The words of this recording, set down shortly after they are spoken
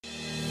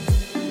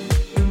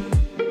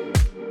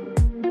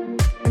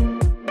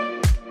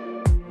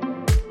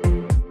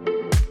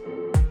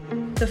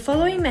The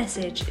following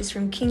message is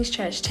from King's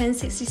Church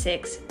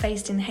 1066,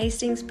 based in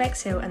Hastings,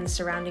 Bexhill and the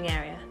surrounding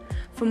area.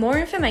 For more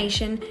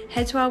information,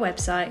 head to our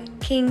website,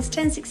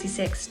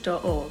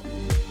 kings1066.org.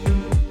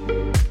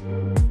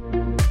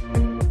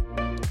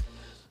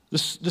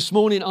 This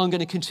morning I'm going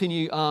to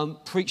continue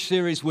preach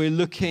series. We're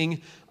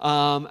looking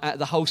at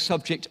the whole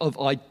subject of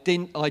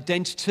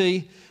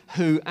identity.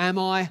 Who am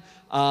I?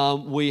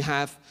 We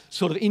have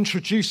sort of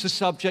introduced the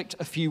subject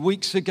a few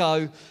weeks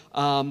ago,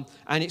 and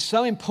it's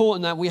so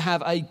important that we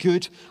have a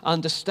good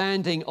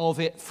understanding of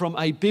it from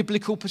a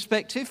biblical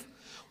perspective.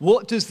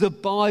 What does the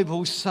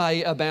Bible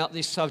say about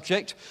this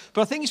subject?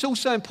 But I think it's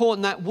also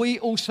important that we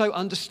also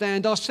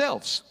understand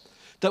ourselves,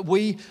 that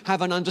we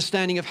have an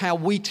understanding of how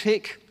we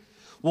tick,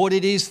 what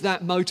it is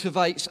that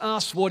motivates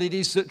us, what it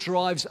is that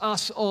drives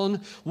us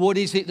on, what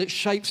is it that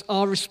shapes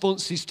our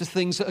responses to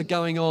things that are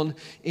going on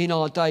in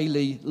our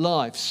daily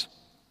lives.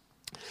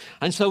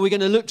 And so we're going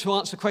to look to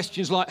answer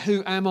questions like,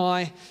 who am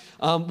I?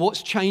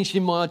 What's changed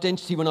in my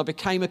identity when I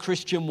became a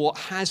Christian? What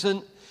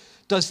hasn't?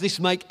 Does this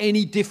make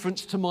any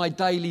difference to my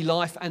daily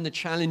life and the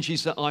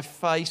challenges that I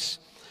face?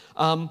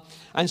 And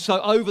so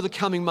over the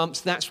coming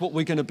months, that's what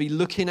we're going to be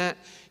looking at.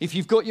 If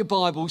you've got your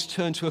Bibles,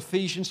 turn to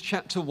Ephesians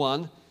chapter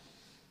 1.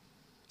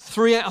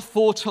 3 out of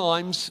 4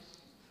 times,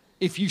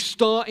 if you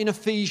start in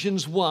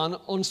Ephesians 1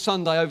 on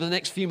Sunday over the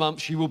next few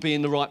months, you will be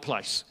in the right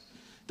place.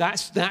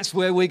 That's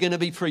where we're going to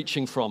be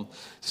preaching from.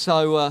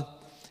 So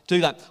do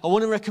that. I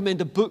want to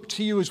recommend a book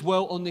to you as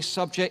well on this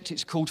subject.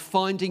 It's called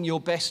Finding Your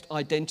Best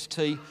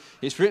Identity.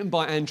 It's written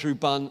by Andrew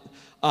Bunt.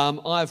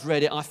 I've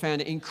read it. I found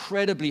it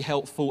incredibly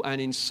helpful and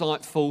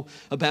insightful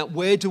about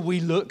where do we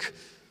look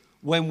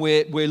when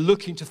we're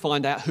looking to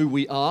find out who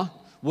we are.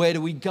 Where do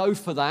we go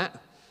for that?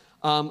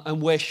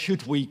 And where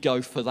should we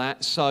go for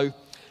that? So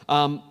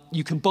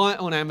you can buy it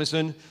on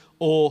Amazon,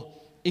 or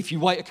if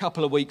you wait a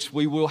couple of weeks,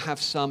 we will have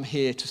some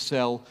here to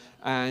sell,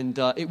 and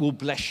it will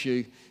bless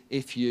you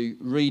if you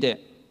read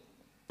it.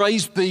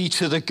 Praise be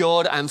to the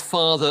God and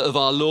Father of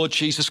our Lord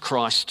Jesus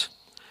Christ,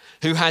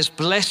 who has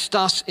blessed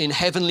us in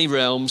heavenly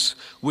realms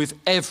with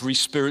every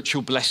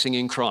spiritual blessing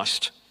in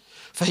Christ.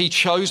 For he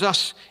chose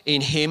us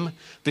in him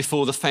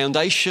before the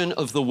foundation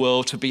of the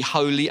world to be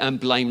holy and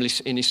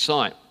blameless in his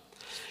sight.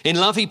 In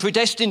love, he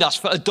predestined us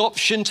for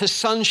adoption to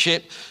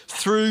sonship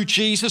through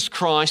Jesus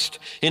Christ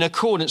in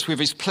accordance with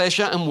his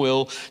pleasure and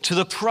will, to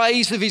the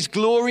praise of his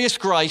glorious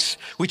grace,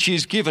 which he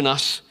has given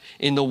us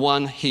in the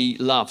one he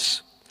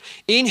loves.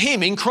 In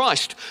him, in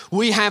Christ,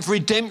 we have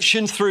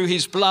redemption through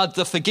his blood,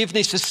 the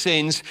forgiveness of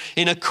sins,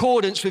 in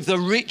accordance with the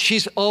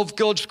riches of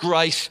God's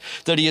grace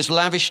that he has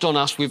lavished on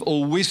us with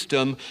all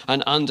wisdom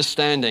and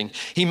understanding.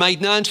 He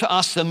made known to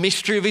us the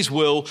mystery of his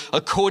will,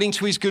 according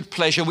to his good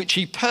pleasure, which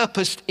he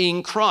purposed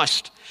in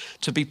Christ,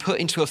 to be put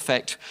into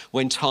effect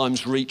when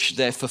times reach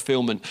their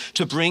fulfillment,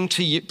 to bring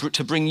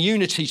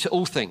unity to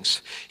all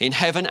things in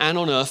heaven and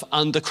on earth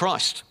under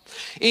Christ.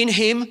 In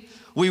him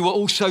we were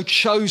also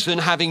chosen,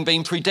 having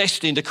been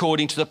predestined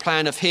according to the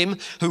plan of him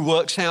who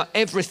works out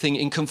everything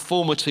in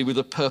conformity with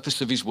the purpose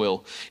of his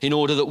will, in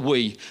order that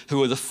we,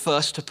 who are the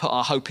first to put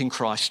our hope in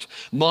Christ,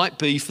 might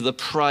be for the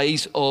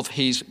praise of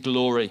his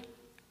glory.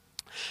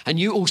 And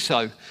you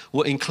also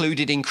were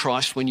included in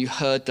Christ when you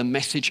heard the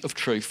message of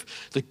truth,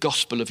 the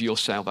gospel of your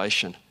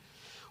salvation.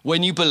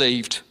 When you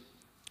believed,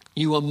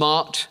 you were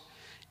marked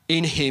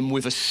in him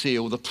with a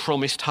seal, the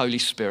promised Holy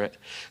Spirit,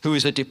 who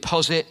is a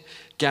deposit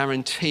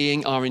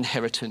guaranteeing our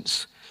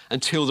inheritance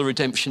until the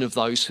redemption of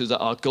those who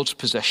are God's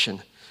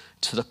possession,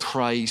 to the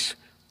praise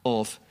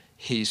of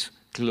his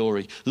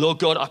glory. Lord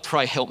God, I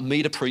pray, help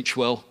me to preach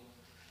well.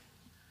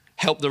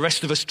 Help the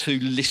rest of us to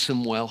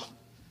listen well.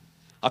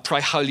 I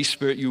pray, Holy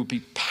Spirit, you will be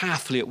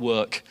powerfully at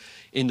work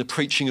in the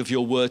preaching of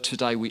your word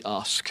today, we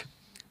ask.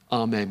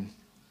 Amen.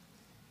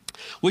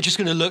 We're just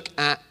going to look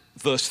at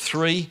verse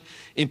 3.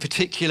 In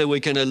particular, we're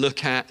going to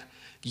look at,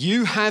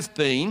 you have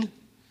been,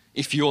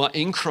 if you are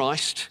in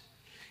Christ,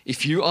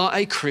 if you are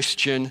a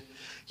Christian,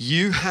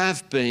 you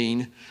have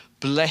been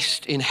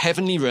blessed in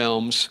heavenly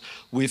realms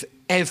with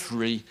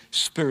every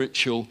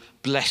spiritual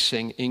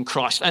blessing in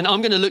Christ. And I'm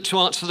going to look to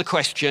answer the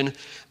question,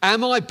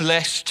 am I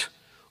blessed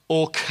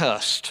or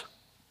cursed?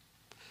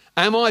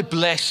 Am I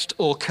blessed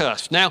or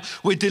cursed? Now,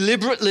 we're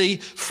deliberately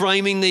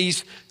framing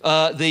these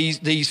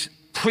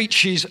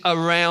preaches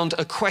around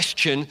a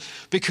question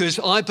because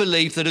I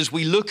believe that as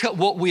we look at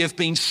what we have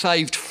been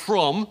saved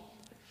from,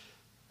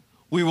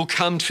 we will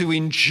come to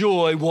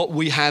enjoy what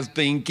we have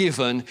been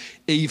given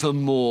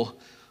even more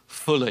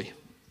fully.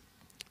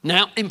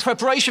 Now, in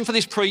preparation for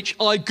this preach,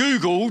 I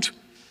Googled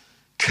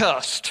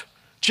cursed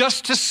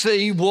just to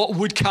see what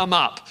would come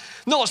up.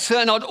 Not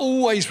certain I'd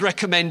always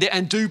recommend it,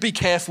 and do be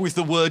careful with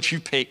the words you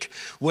pick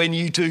when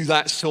you do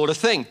that sort of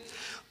thing.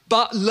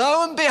 But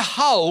lo and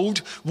behold,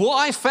 what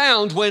I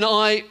found when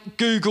I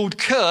Googled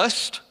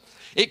cursed,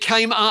 it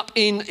came up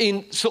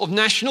in sort of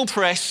national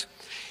press,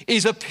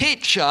 is a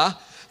picture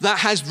that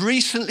has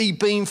recently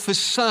been for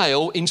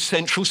sale in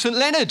central St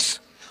Leonard's.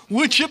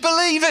 Would you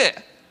believe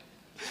it?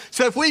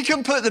 So if we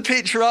can put the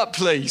picture up,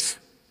 please.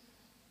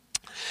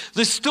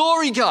 The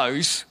story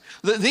goes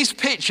that this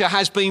picture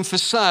has been for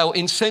sale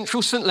in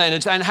central St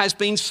Leonard's and has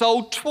been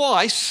sold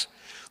twice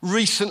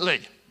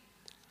recently.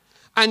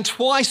 And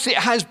twice it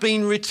has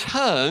been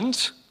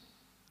returned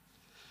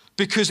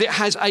because it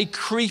has a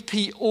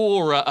creepy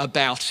aura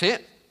about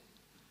it.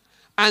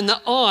 And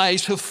the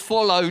eyes have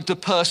followed the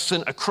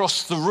person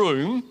across the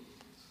room.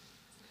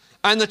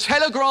 And the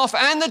Telegraph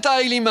and the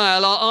Daily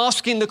Mail are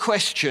asking the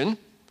question,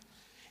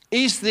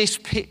 is this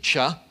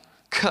picture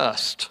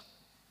cursed?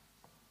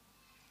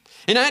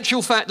 In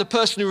actual fact, the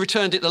person who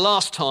returned it the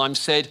last time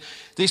said,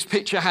 this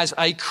picture has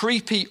a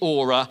creepy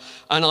aura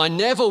and I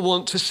never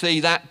want to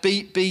see that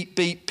beep, beep,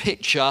 beep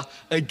picture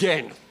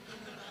again.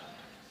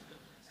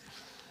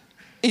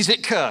 Is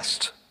it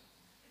cursed?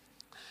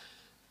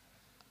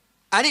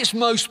 At its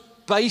most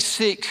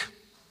basic,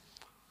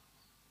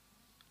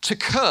 to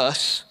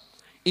curse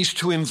is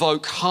to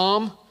invoke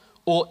harm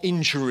or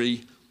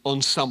injury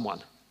on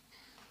someone.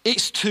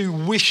 It's to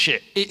wish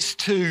it. It's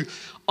to,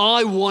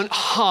 I want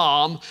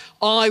harm,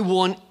 I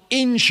want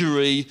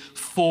injury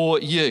for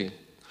you.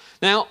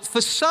 Now, for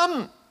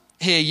some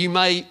here, you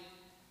may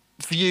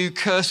view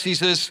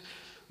curses as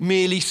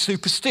merely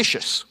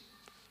superstitious.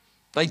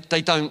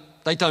 They don't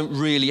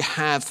really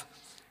have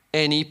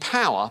any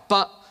power.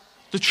 But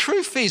the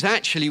truth is,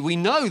 actually, we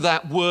know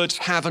that words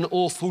have an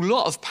awful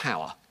lot of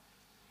power.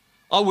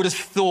 I would have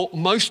thought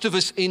most of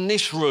us in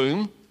this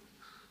room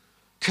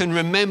can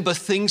remember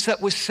things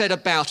that were said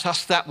about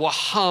us that were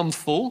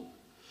harmful,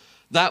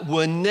 that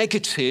were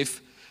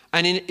negative,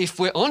 and if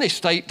we're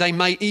honest, they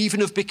may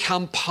even have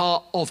become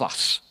part of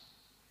us.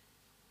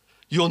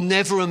 You'll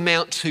never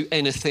amount to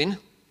anything.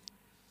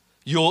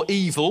 You're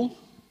evil.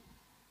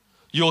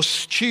 You're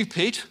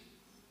stupid.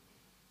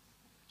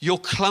 You're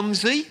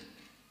clumsy.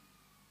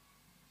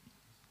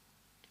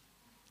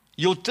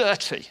 You're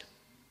dirty.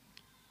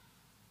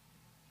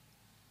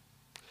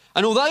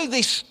 And although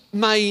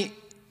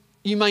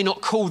you may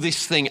not call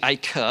this thing a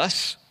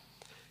curse,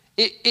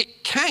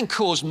 it can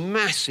cause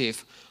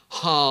massive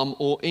harm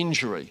or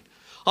injury.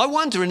 I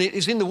wonder, and it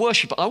is in the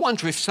worship, I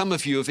wonder if some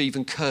of you have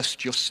even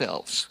cursed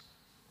yourselves.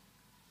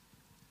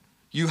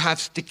 You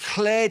have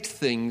declared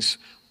things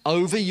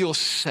over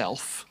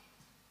yourself,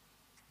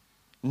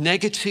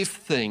 negative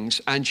things,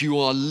 and you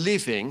are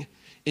living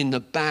in the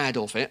bad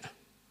of it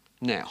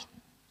now.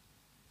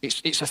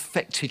 It's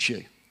affected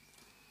you.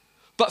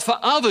 But for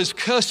others,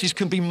 curses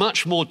can be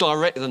much more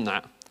direct than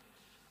that.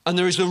 And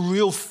there is a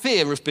real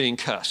fear of being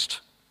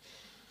cursed.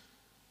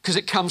 Because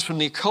it comes from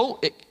the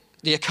occult,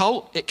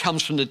 it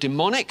comes from the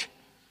demonic.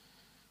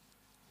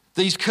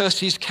 These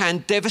curses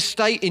can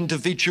devastate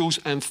individuals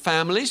and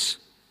families.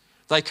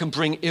 They can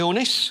bring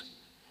illness,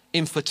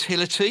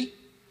 infertility.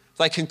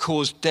 They can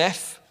cause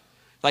death.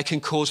 They can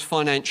cause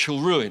financial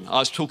ruin. I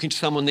was talking to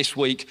someone this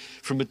week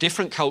from a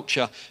different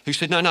culture who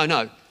said,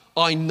 no.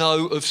 I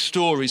know of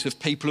stories of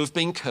people who have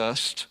been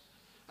cursed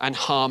and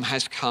harm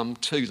has come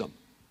to them.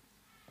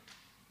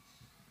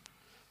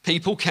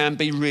 People can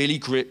be really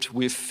gripped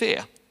with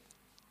fear.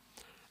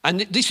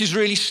 And this is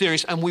really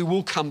serious, and we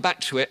will come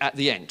back to it at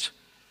the end,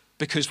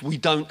 because we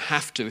don't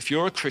have to. If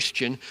you're a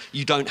Christian,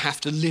 you don't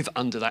have to live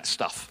under that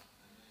stuff.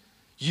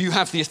 You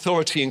have the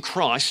authority in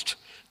Christ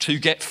to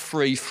get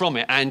free from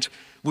it, and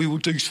we will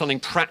do something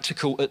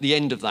practical at the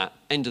end of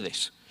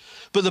this.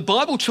 But the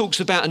Bible talks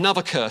about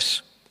another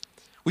curse,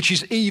 which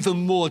is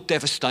even more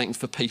devastating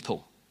for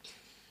people.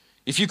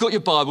 If you've got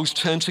your Bibles,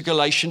 turn to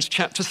Galatians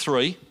chapter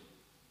 3,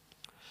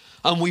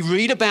 and we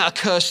read about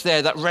a curse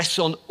there that rests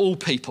on all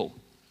people.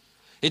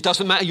 It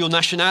doesn't matter your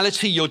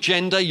nationality, your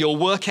gender, your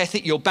work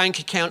ethic, your bank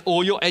account,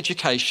 or your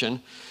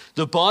education.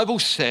 The Bible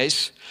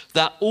says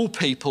that all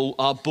people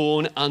are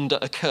born under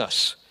a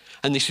curse.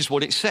 And this is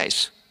what it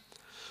says.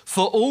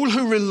 For all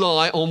who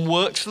rely on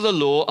works of the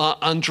law are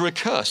under a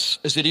curse,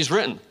 as it is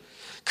written.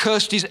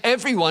 Cursed is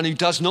everyone who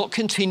does not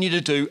continue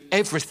to do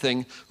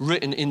everything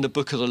written in the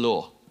book of the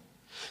law.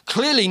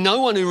 Clearly,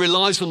 no one who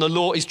relies on the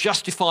law is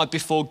justified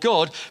before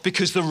God,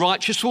 because the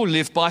righteous will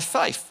live by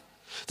faith.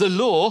 The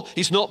law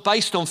is not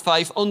based on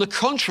faith. On the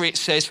contrary, it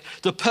says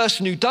the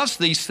person who does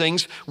these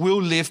things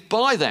will live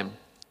by them.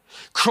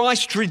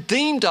 Christ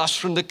redeemed us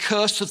from the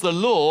curse of the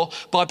law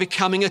by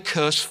becoming a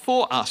curse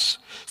for us.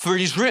 For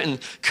it is written,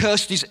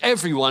 cursed is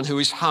everyone who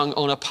is hung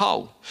on a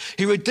pole.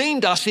 He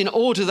redeemed us in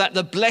order that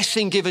the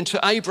blessing given to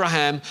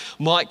Abraham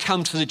might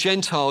come to the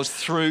Gentiles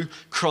through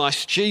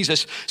Christ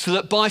Jesus, so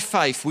that by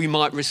faith we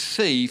might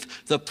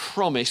receive the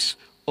promise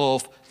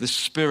of the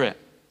Spirit.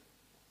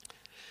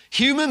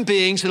 Human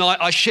beings, and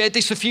I shared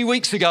this a few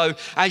weeks ago,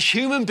 as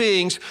human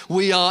beings,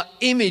 we are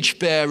image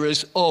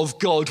bearers of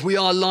God. We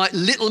are like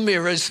little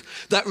mirrors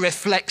that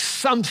reflect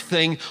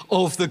something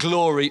of the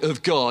glory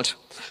of God.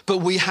 But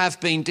we have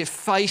been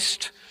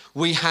defaced,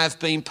 we have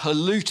been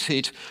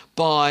polluted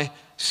by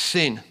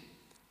sin.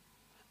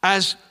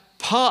 As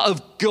part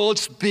of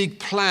God's big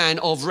plan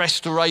of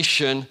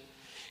restoration,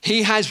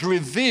 he has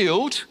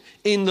revealed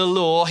in the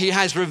law, he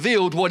has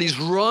revealed what is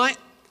right,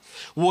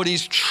 what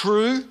is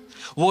true,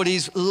 what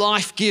is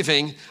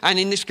life-giving. And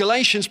in this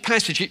Galatians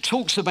passage, it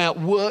talks about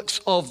works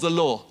of the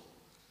law.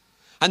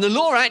 And the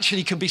law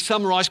actually can be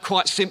summarized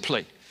quite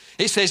simply.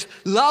 It says,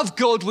 love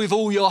God with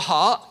all your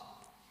heart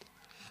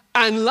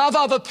and love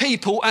other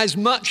people as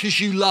much as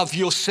you love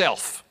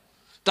yourself.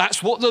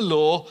 That's what the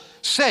law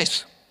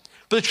says.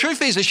 But the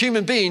truth is, as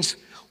human beings,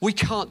 we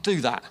can't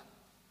do that.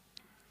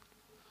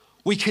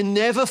 We can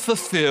never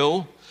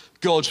fulfill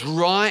God's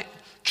right,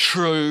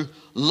 true,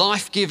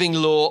 life-giving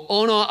law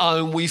on our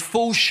own. We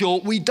fall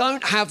short. We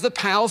don't have the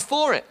power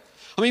for it.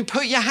 I mean,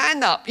 put your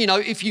hand up,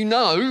 if you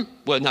know.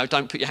 Well, no,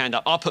 don't put your hand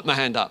up. I'll put my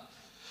hand up.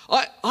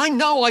 I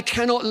know I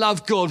cannot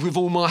love God with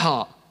all my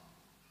heart.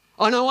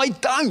 I know I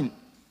don't.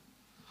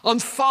 I'm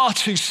far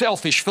too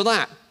selfish for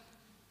that.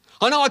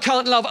 I know I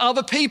can't love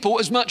other people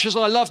as much as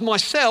I love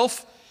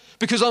myself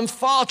because I'm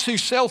far too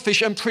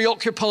selfish and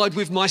preoccupied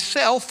with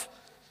myself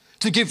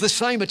to give the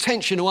same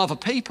attention to other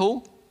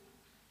people.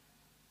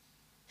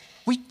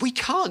 We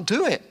can't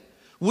do it.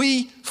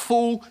 We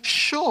fall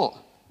short.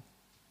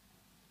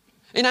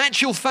 In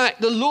actual fact,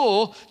 the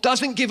law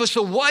doesn't give us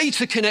a way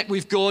to connect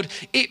with God.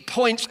 It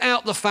points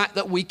out the fact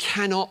that we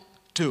cannot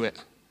do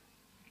it.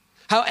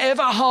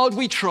 However hard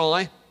we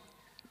try,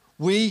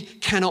 we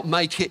cannot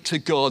make it to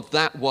God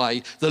that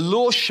way. The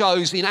law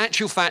shows, in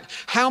actual fact,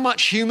 how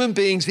much human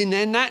beings in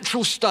their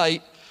natural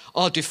state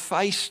are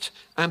defaced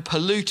and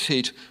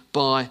polluted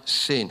by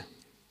sin.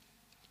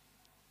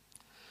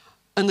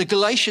 And the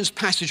Galatians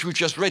passage we've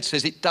just read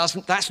says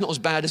that's not as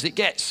bad as it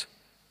gets.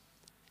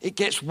 It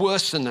gets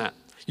worse than that.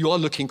 You are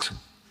looking,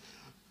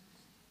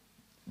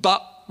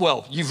 but,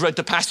 well, you've read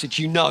the passage,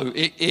 you know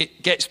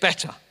it gets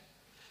better.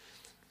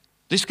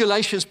 This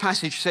Galatians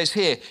passage says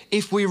here,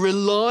 if we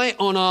rely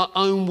on our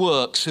own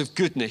works of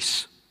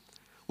goodness,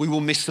 we will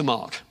miss the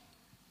mark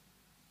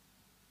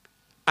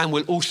and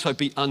will also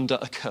be under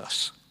a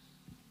curse.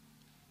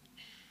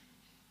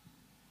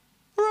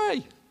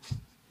 Hooray!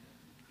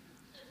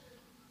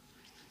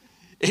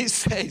 It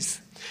says,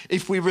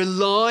 if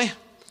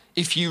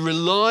you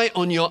rely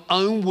on your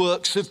own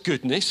works of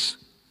goodness,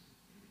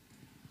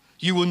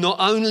 you will not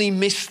only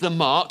miss the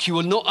mark, you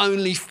will not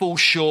only fall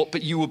short,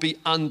 but you will be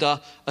under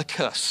a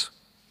curse.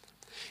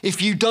 If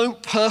you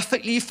don't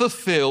perfectly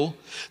fulfill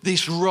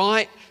this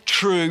right,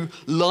 true,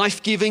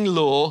 life-giving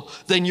law,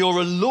 then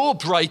you're a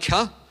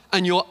lawbreaker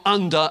and you're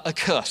under a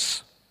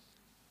curse.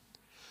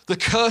 The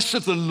curse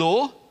of the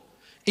law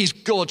is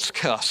God's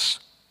curse.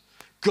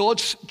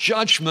 God's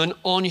judgment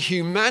on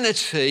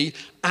humanity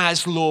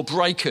as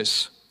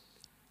lawbreakers.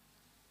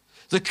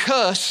 The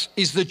curse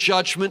is the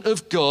judgment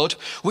of God,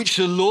 which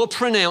the law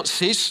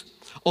pronounces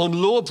on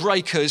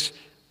lawbreakers,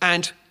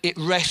 and it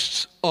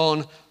rests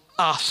on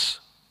us.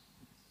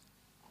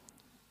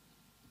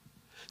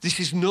 This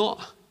is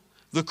not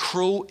the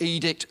cruel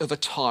edict of a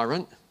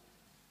tyrant,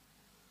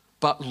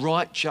 but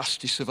right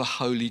justice of a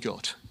holy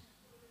God.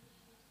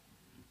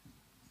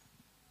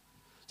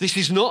 This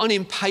is not an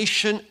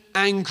impatient,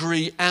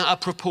 angry, out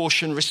of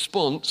proportion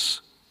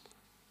response,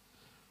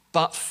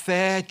 but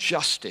fair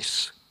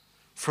justice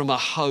from a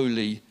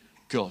holy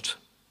God.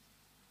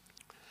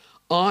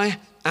 I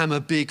am a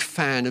big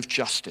fan of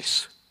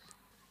justice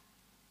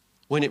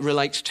when it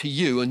relates to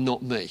you and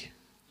not me.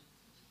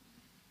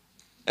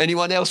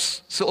 Anyone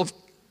else sort of?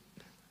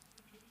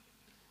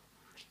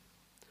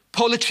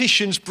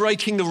 Politicians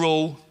breaking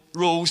the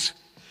rules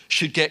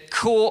should get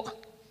caught.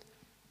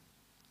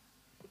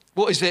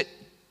 What is it?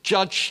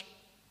 Judge,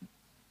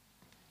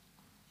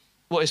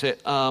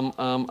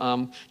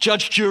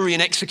 jury,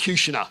 and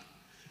executioner.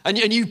 And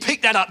you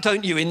pick that up,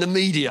 don't you, in the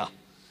media?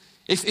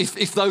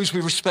 If those we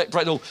respect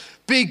break the law.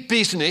 Big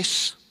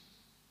business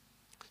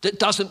that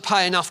doesn't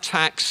pay enough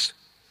tax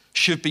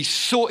should be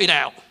sorted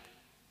out.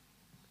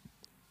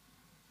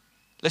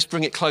 Let's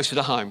bring it closer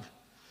to home.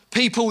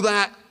 People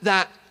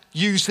that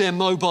use their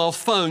mobile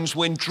phones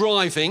when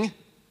driving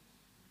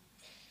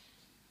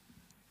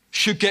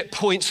should get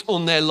points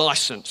on their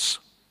license.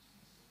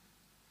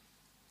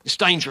 It's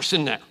dangerous,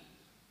 isn't it?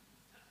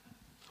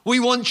 We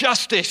want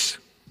justice.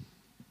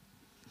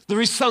 There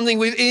is something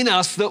within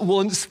us that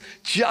wants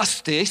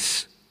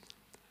justice.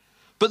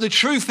 But the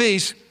truth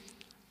is,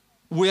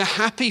 we're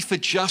happy for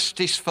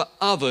justice for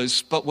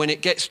others, but when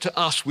it gets to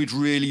us, we'd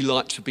really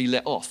like to be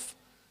let off.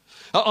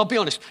 I'll be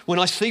honest, when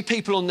I see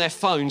people on their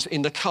phones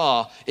in the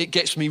car, it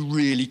gets me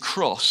really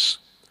cross.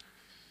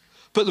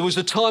 But there was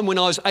a time when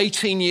I was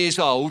 18 years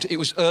old, it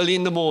was early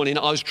in the morning,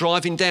 I was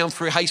driving down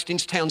through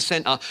Hastings town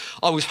centre,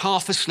 I was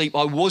half asleep,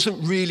 I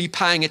wasn't really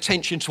paying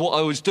attention to what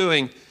I was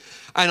doing,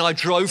 and I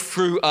drove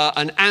through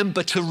an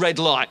amber to red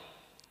light.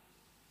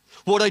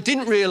 What I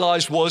didn't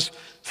realise was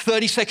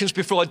 30 seconds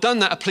before I'd done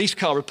that, a police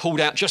car had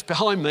pulled out just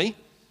behind me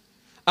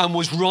and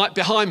was right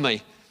behind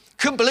me.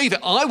 Couldn't believe it.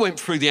 I went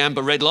through the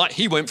amber red light,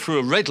 he went through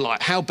a red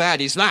light. How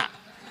bad is that?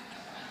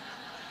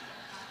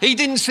 He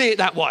didn't see it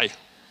that way.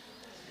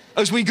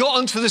 As we got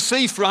onto the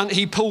seafront,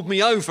 he pulled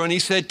me over and he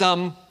said,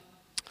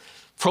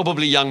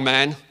 probably young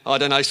man, I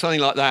don't know, something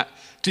like that.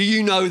 Do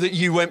you know that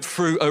you went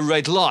through a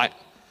red light?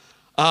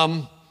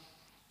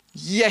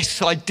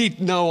 Yes, I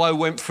did know I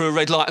went through a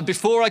red light. And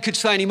before I could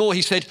say any more,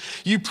 he said,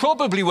 you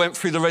probably went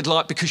through the red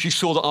light because you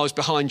saw that I was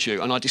behind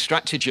you and I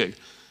distracted you.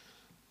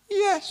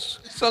 Yes,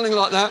 something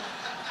like that.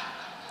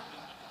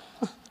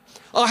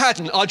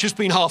 I'd just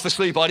been half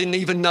asleep. I didn't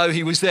even know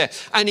he was there.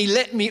 And he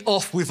let me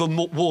off with a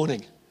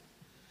warning.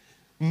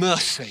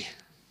 Mercy.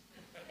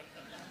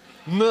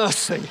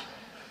 Mercy.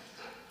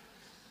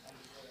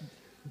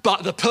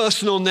 But the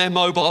person on their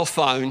mobile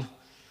phone,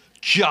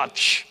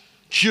 judge,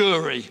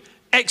 jury,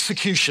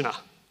 executioner.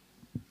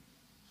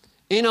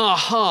 In our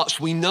hearts,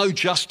 we know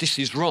justice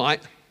is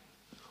right.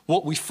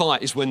 What we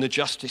fight is when the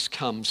justice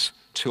comes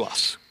to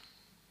us.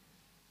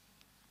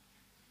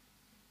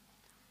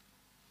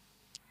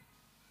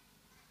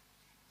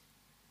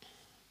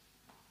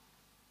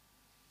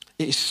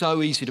 It is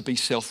so easy to be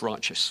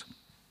self-righteous.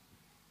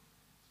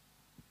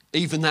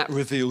 Even that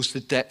reveals the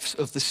depths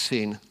of the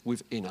sin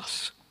within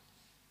us.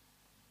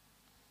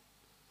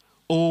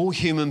 All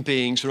human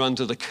beings are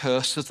under the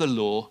curse of the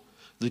law,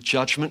 the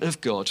judgment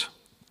of God,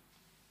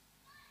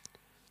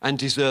 and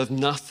deserve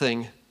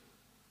nothing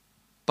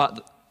but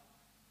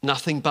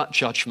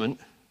judgment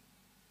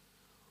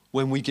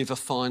when we give a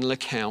final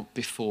account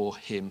before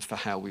him for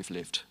how we've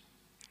lived.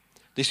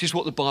 This is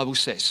what the Bible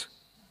says.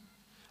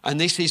 And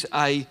this is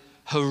a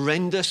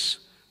horrendous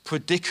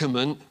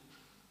predicament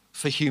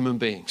for human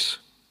beings.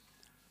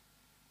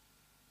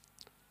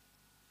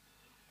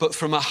 But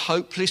from a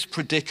hopeless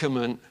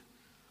predicament,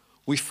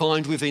 we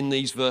find within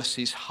these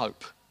verses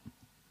hope.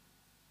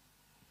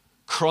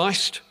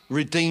 Christ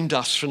redeemed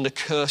us from the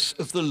curse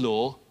of the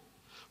law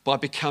by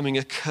becoming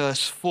a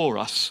curse for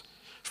us.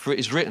 For it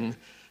is written,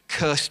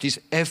 cursed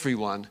is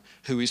everyone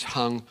who is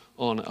hung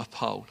on a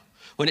pole.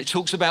 When it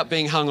talks about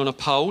being hung on a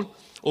pole,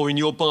 or in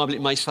your Bible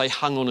it may say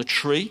hung on a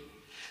tree,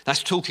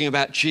 that's talking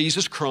about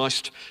Jesus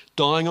Christ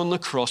dying on the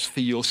cross for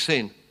your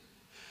sin.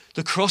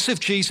 The cross of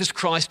Jesus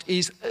Christ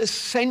is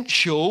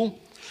essential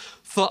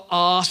for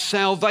our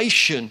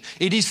salvation.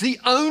 It is the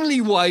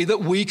only way that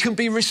we can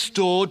be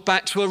restored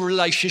back to a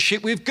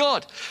relationship with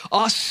God.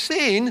 Our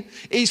sin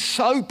is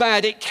so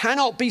bad it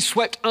cannot be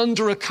swept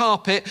under a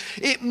carpet.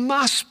 It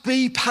must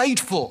be paid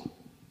for.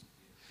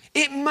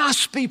 It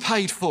must be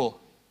paid for.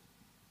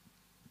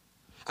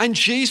 And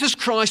Jesus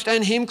Christ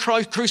and him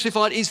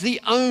crucified is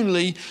the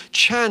only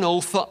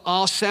channel for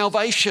our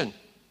salvation.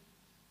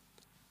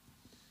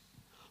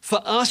 For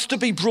us to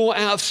be brought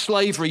out of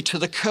slavery to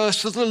the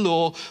curse of the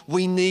law,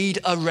 we need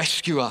a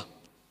rescuer.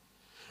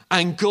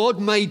 And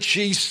God made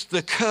Jesus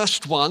the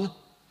cursed one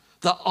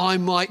that I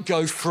might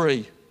go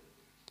free.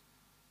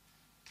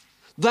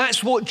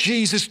 That's what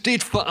Jesus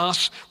did for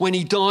us when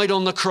he died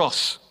on the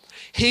cross.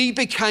 He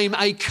became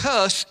a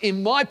curse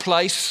in my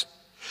place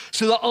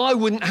so that I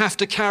wouldn't have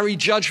to carry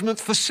judgment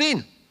for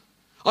sin.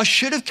 I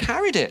should have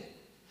carried it.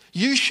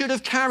 You should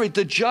have carried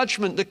the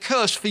judgment, the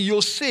curse for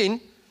your sin.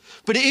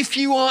 But if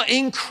you are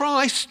in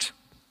Christ,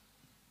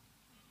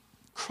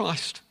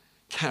 Christ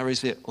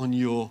carries it on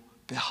your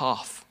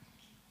behalf.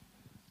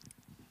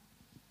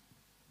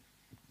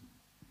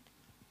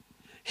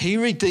 He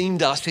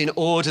redeemed us in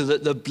order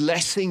that the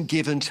blessing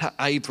given to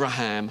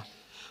Abraham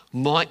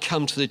might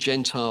come to the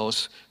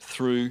Gentiles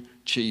through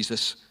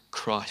Jesus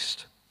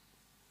Christ.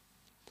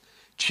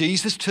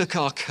 Jesus took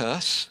our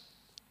curse.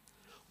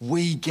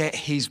 We get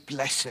his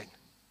blessing.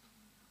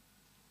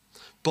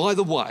 By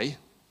the way,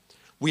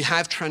 we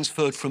have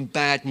transferred from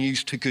bad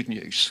news to good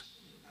news.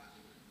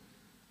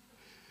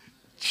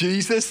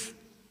 Jesus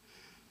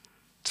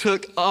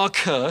took our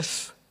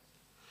curse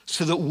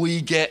so that we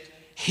get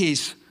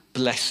his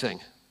blessing.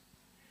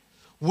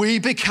 We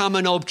become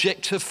an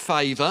object of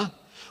favor.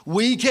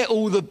 We get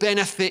all the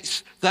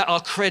benefits that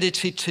are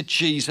credited to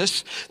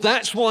Jesus.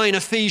 That's why in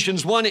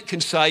Ephesians 1 it can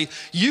say,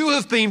 you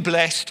have been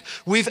blessed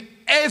with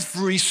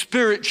every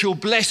spiritual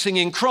blessing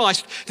in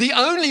Christ. The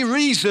only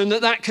reason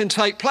that can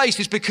take place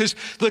is because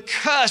the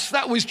curse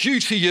that was due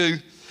to you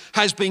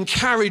has been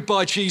carried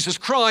by Jesus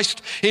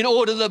Christ in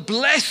order the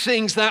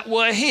blessings that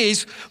were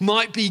his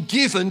might be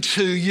given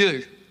to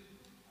you.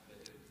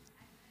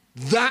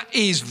 That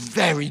is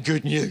very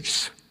good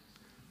news.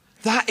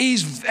 That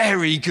is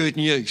very good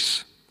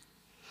news.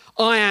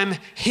 I am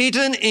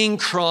hidden in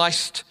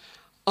Christ.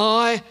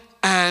 I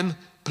am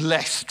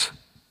blessed.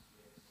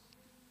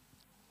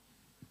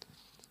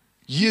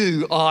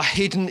 You are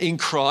hidden in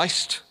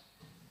Christ.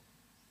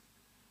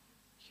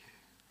 You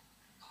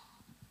are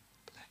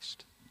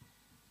blessed.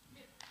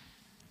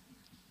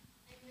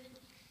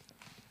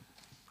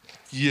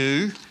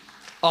 You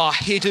are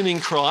hidden in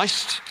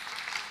Christ.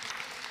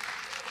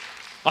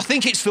 I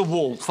think it's the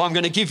warmth. I'm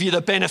going to give you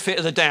the benefit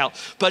of the doubt.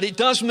 But it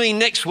does mean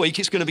next week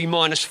it's going to be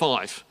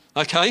 -5.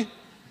 Okay?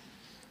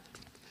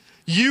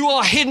 You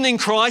are hidden in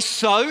Christ,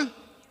 so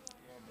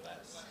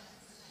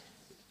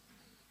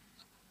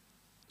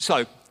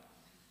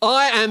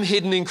I am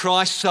hidden in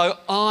Christ, so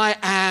I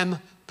am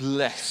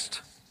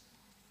blessed.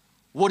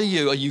 What are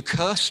you? Are you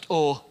cursed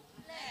or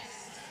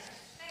blessed?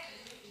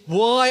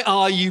 Why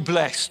are you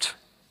blessed?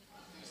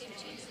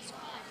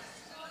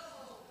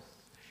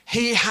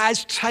 He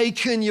has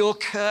taken your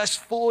curse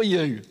for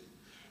you.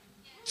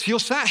 So you're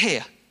sat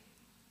here.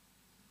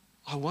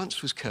 I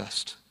once was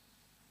cursed,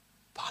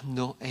 but I'm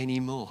not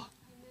anymore.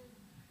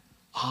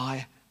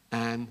 I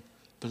am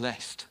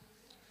blessed.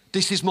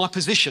 This is my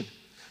position.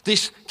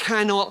 This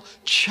cannot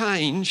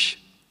change.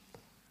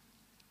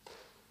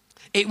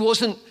 It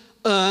wasn't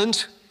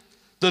earned.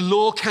 The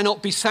law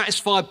cannot be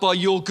satisfied by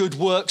your good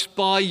works,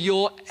 by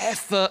your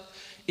effort.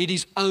 It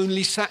is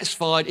only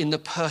satisfied in the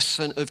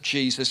person of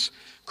Jesus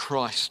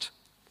Christ.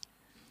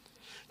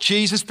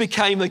 Jesus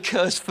became a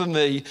curse for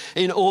me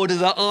in order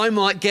that I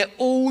might get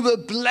all the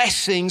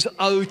blessings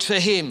owed to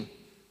him.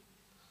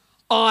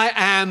 I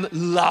am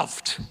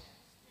loved,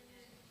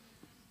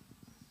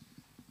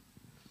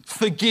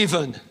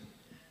 forgiven,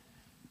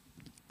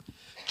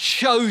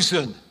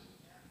 chosen,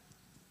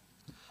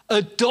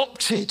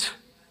 adopted.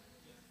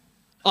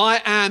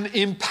 I am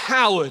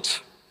empowered.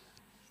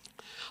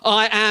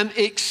 I am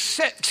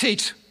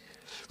accepted.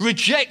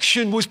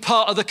 Rejection was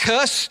part of the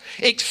curse.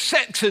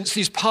 Acceptance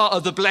is part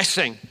of the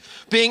blessing.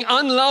 Being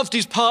unloved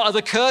is part of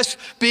the curse.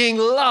 Being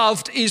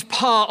loved is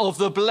part of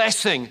the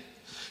blessing.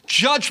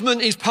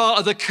 Judgment is part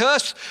of the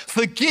curse.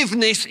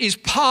 Forgiveness is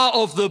part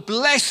of the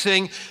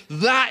blessing.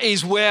 That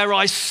is where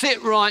I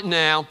sit right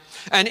now.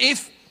 And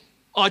if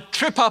I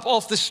trip up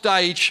off the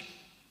stage,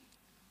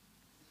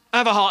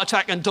 have a heart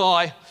attack and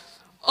die,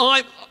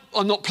 I'm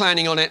not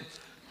planning on it.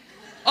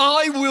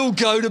 I will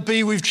go to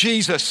be with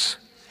Jesus,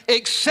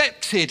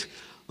 accepted,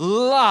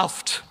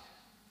 loved,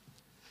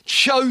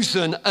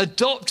 chosen,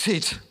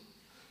 adopted.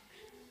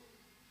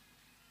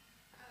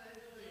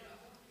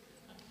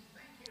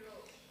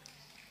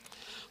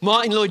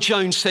 Martin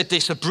Lloyd-Jones said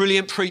this, a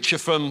brilliant preacher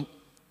from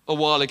a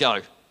while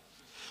ago.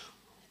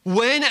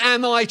 When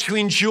am I to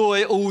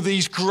enjoy all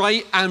these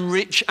great and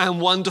rich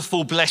and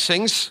wonderful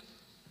blessings?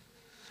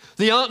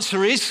 The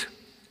answer is?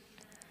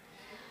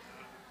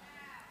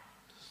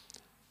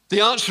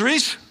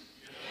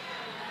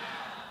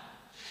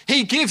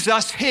 He gives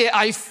us here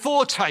a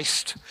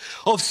foretaste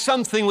of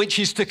something which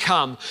is to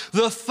come.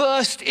 The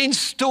first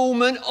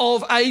installment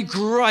of a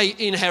great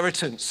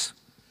inheritance.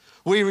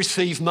 We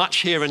receive much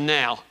here and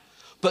now,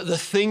 but the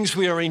things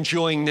we are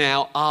enjoying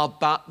now are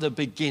but the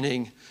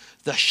beginning,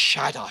 the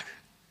shadow.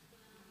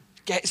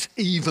 Gets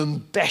even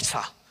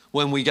better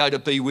when we go to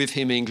be with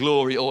him in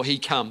glory, or he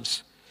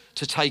comes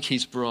to take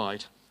his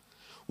bride.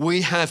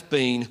 We have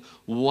been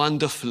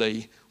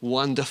wonderfully,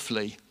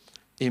 wonderfully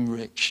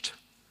enriched.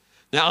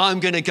 Now, I'm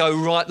going to go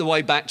right the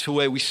way back to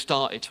where we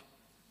started,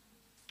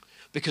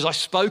 because I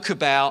spoke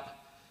about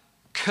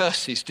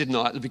curses, didn't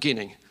I, at the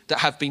beginning, that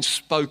have been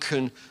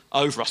spoken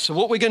over us. So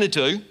what we're going to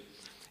do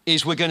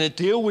is we're going to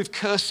deal with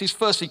curses,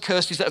 firstly,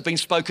 curses that have been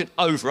spoken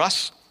over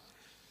us.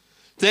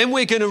 Then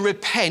we're going to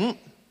repent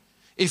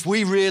if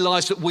we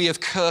realise that we have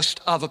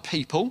cursed other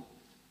people.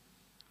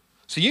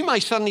 So you may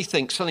suddenly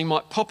think, something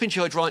might pop into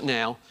your head right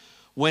now,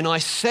 when I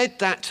said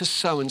that to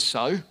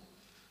so-and-so,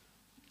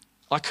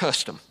 I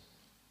cursed them.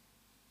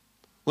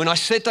 When I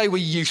said they were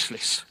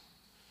useless,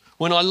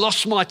 when I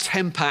lost my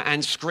temper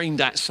and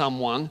screamed at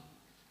someone,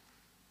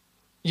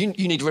 you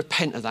need to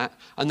repent of that.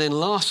 And then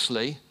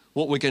lastly,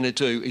 what we're going to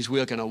do is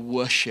we're going to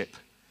worship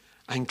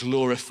and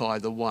glorify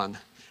the one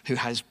who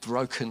has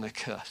broken the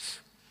curse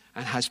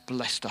and has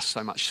blessed us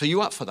so much. So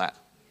you up for that?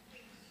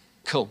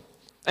 Cool.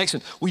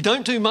 Excellent. We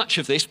don't do much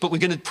of this, but we're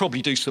going to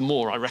probably do some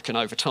more, I reckon,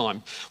 over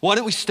time. Why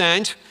don't we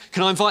stand?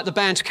 Can I invite the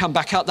band to come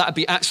back up? That would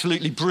be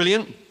absolutely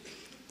brilliant.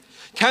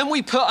 Can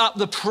we put up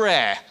the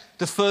prayer,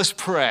 the first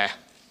prayer?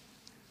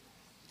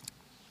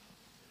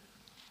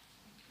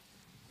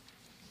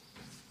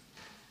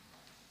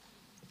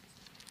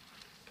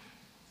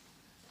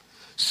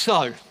 So,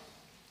 I'm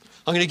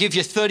going to give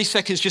you 30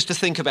 seconds just to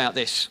think about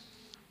this.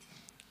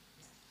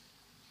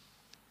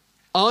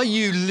 Are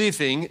you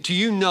living, do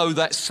you know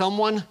that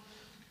someone,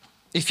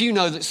 if you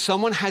know that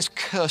someone has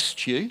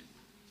cursed you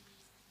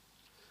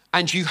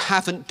and you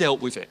haven't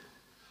dealt with it?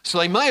 So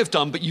they may have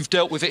done, but you've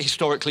dealt with it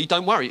historically.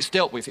 Don't worry, it's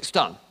dealt with, it's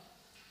done.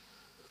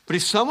 But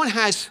if someone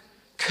has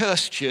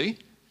cursed you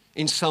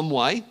in some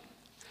way,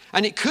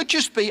 and it could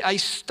just be a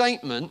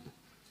statement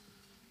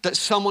that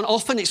someone,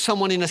 often it's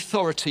someone in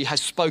authority, has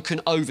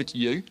spoken over to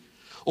you,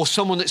 or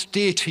someone that's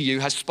dear to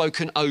you has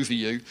spoken over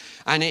you,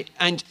 and it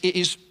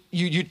is,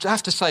 you'd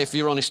have to say, if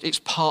you're honest, it's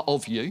part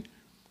of you.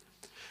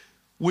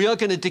 We are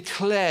going to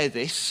declare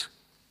this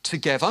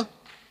together.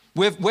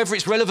 Whether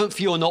it's relevant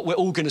for you or not, we're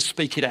all going to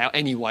speak it out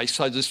anyway,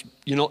 so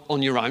you're not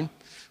on your own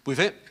with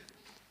it.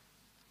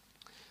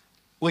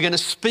 We're going to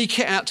speak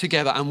it out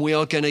together and we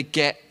are going to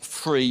get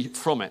free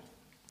from it.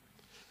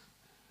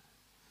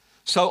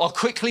 So I'll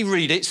quickly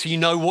read it so you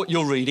know what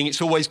you're reading.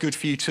 It's always good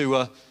for you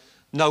to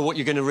know what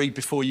you're going to read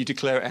before you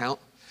declare it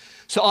out.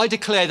 So I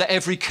declare that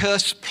every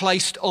curse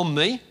placed on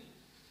me,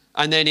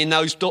 and then in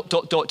those ...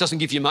 doesn't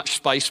give you much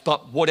space,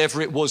 but whatever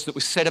it was that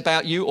was said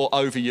about you or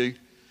over you,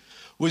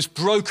 was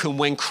broken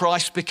when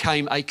Christ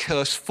became a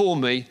curse for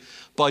me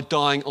by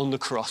dying on the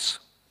cross.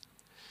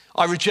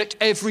 I reject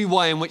every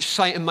way in which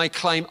Satan may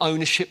claim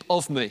ownership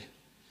of me.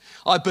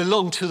 I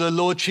belong to the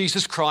Lord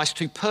Jesus Christ,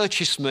 who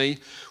purchased me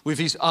with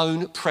his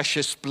own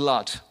precious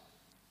blood.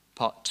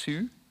 Part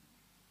 2.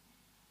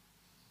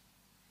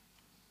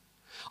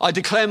 I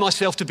declare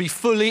myself to be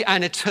fully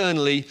and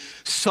eternally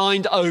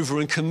signed over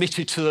and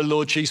committed to the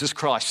Lord Jesus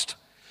Christ.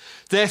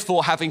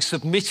 Therefore, having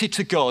submitted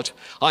to God,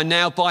 I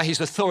now by his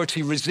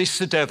authority resist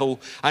the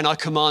devil, and I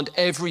command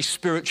every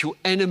spiritual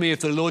enemy of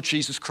the Lord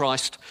Jesus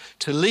Christ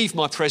to leave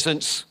my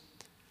presence.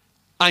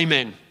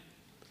 Amen.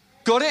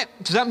 Got it?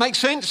 Does that make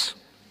sense?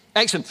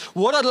 Excellent.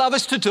 What I'd love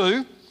us to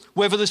do,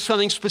 whether there's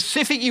something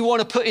specific you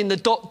want to put in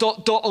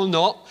the ... or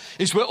not,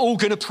 is we're all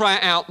going to pray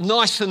it out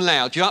nice and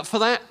loud. You up for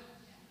that?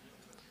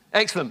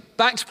 Excellent.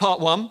 Back to part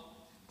 1.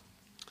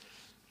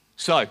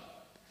 So,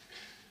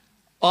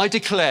 I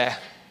declare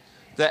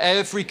that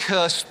every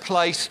curse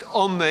placed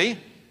on me...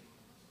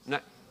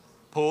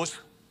 Pause.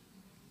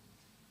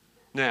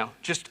 Now,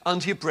 just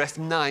under your breath,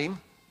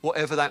 name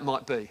whatever that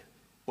might be,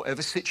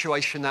 whatever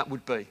situation that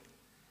would be.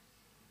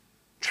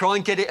 Try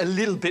and get it a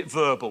little bit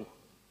verbal.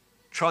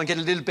 Try and get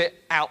a little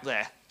bit out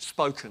there,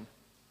 spoken.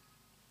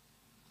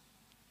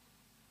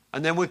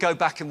 And then we'll go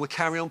back and we'll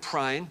carry on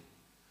praying.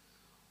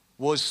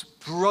 Was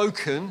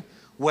broken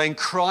when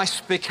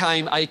Christ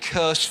became a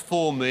curse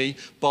for me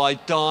by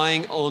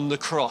dying on the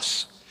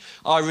cross.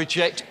 I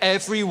reject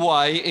every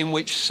way in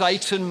which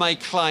Satan may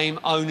claim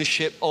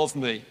ownership of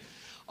me.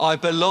 I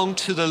belong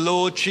to the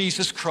Lord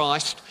Jesus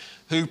Christ,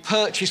 who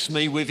purchased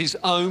me with his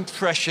own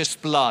precious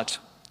blood.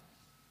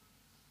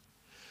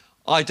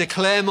 I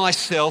declare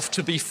myself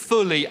to be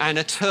fully and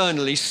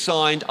eternally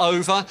signed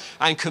over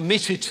and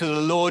committed to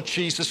the Lord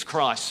Jesus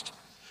Christ.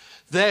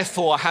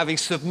 Therefore, having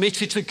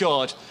submitted to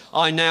God,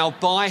 I now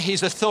by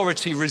his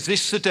authority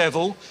resist the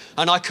devil,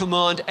 and I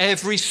command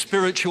every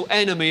spiritual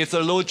enemy of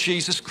the Lord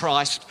Jesus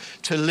Christ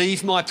to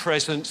leave my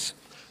presence.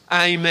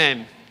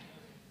 Amen.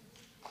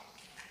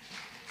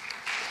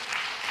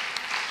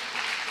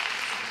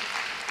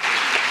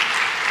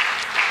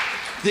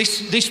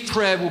 This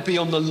prayer will be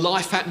on the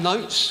Life App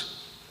notes.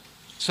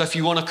 So if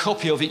you want a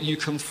copy of it, you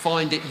can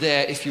find it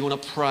there if you want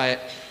to pray it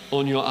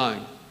on your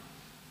own.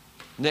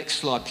 Next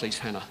slide, please,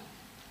 Hannah.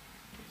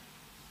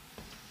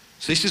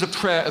 So this is a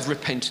prayer of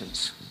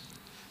repentance.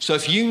 So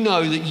if you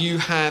know that you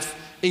have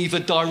either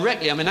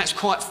directly, I mean, that's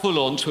quite full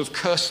on to have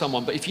cursed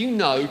someone, but if you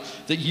know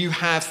that you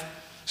have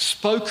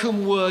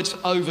spoken words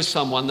over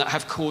someone that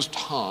have caused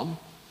harm,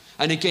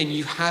 and again,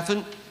 you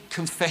haven't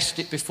confessed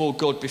it before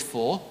God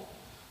before,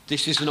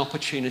 this is an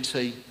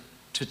opportunity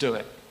to do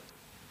it.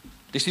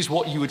 This is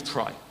what you would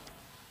pray.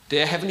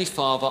 Dear Heavenly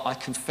Father, I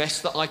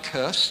confess that I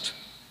cursed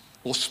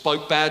or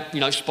spoke bad,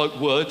 spoke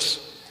words,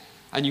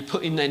 and you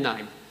put in their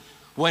name.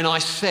 When I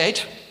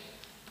said,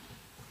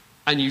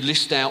 and you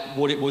list out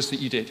what it was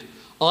that you did.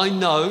 I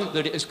know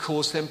that it has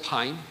caused them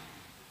pain.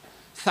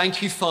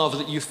 Thank you, Father,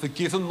 that you've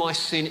forgiven my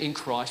sin in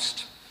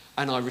Christ,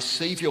 and I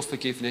receive your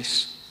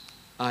forgiveness.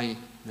 Amen.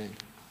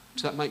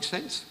 Does that make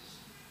sense?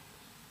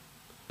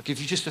 I'll give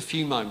you just a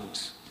few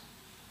moments.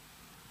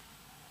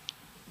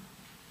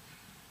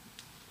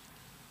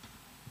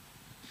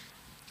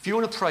 If you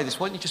want to pray this,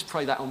 why don't you just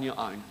pray that on your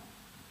own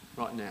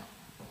right now?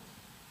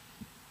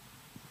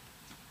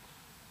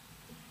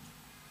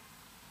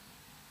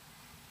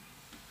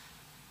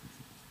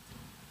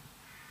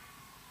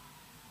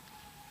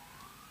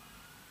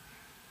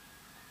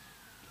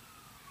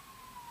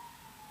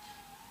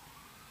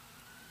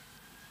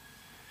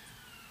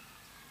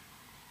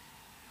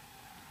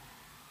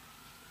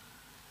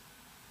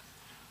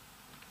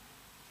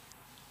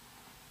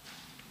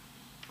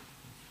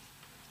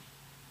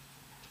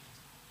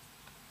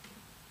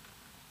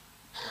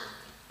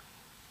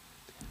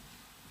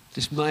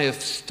 This may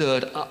have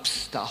stirred up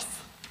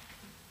stuff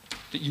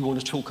that you want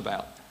to talk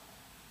about.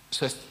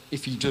 So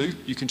if you do,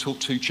 you can talk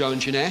to Joe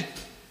and Janaire,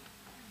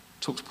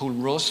 talk to Paul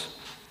and Roz,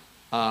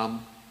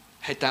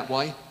 head that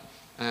way,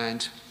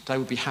 and they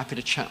would be happy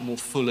to chat more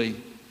fully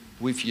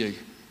with you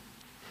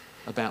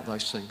about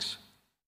those things.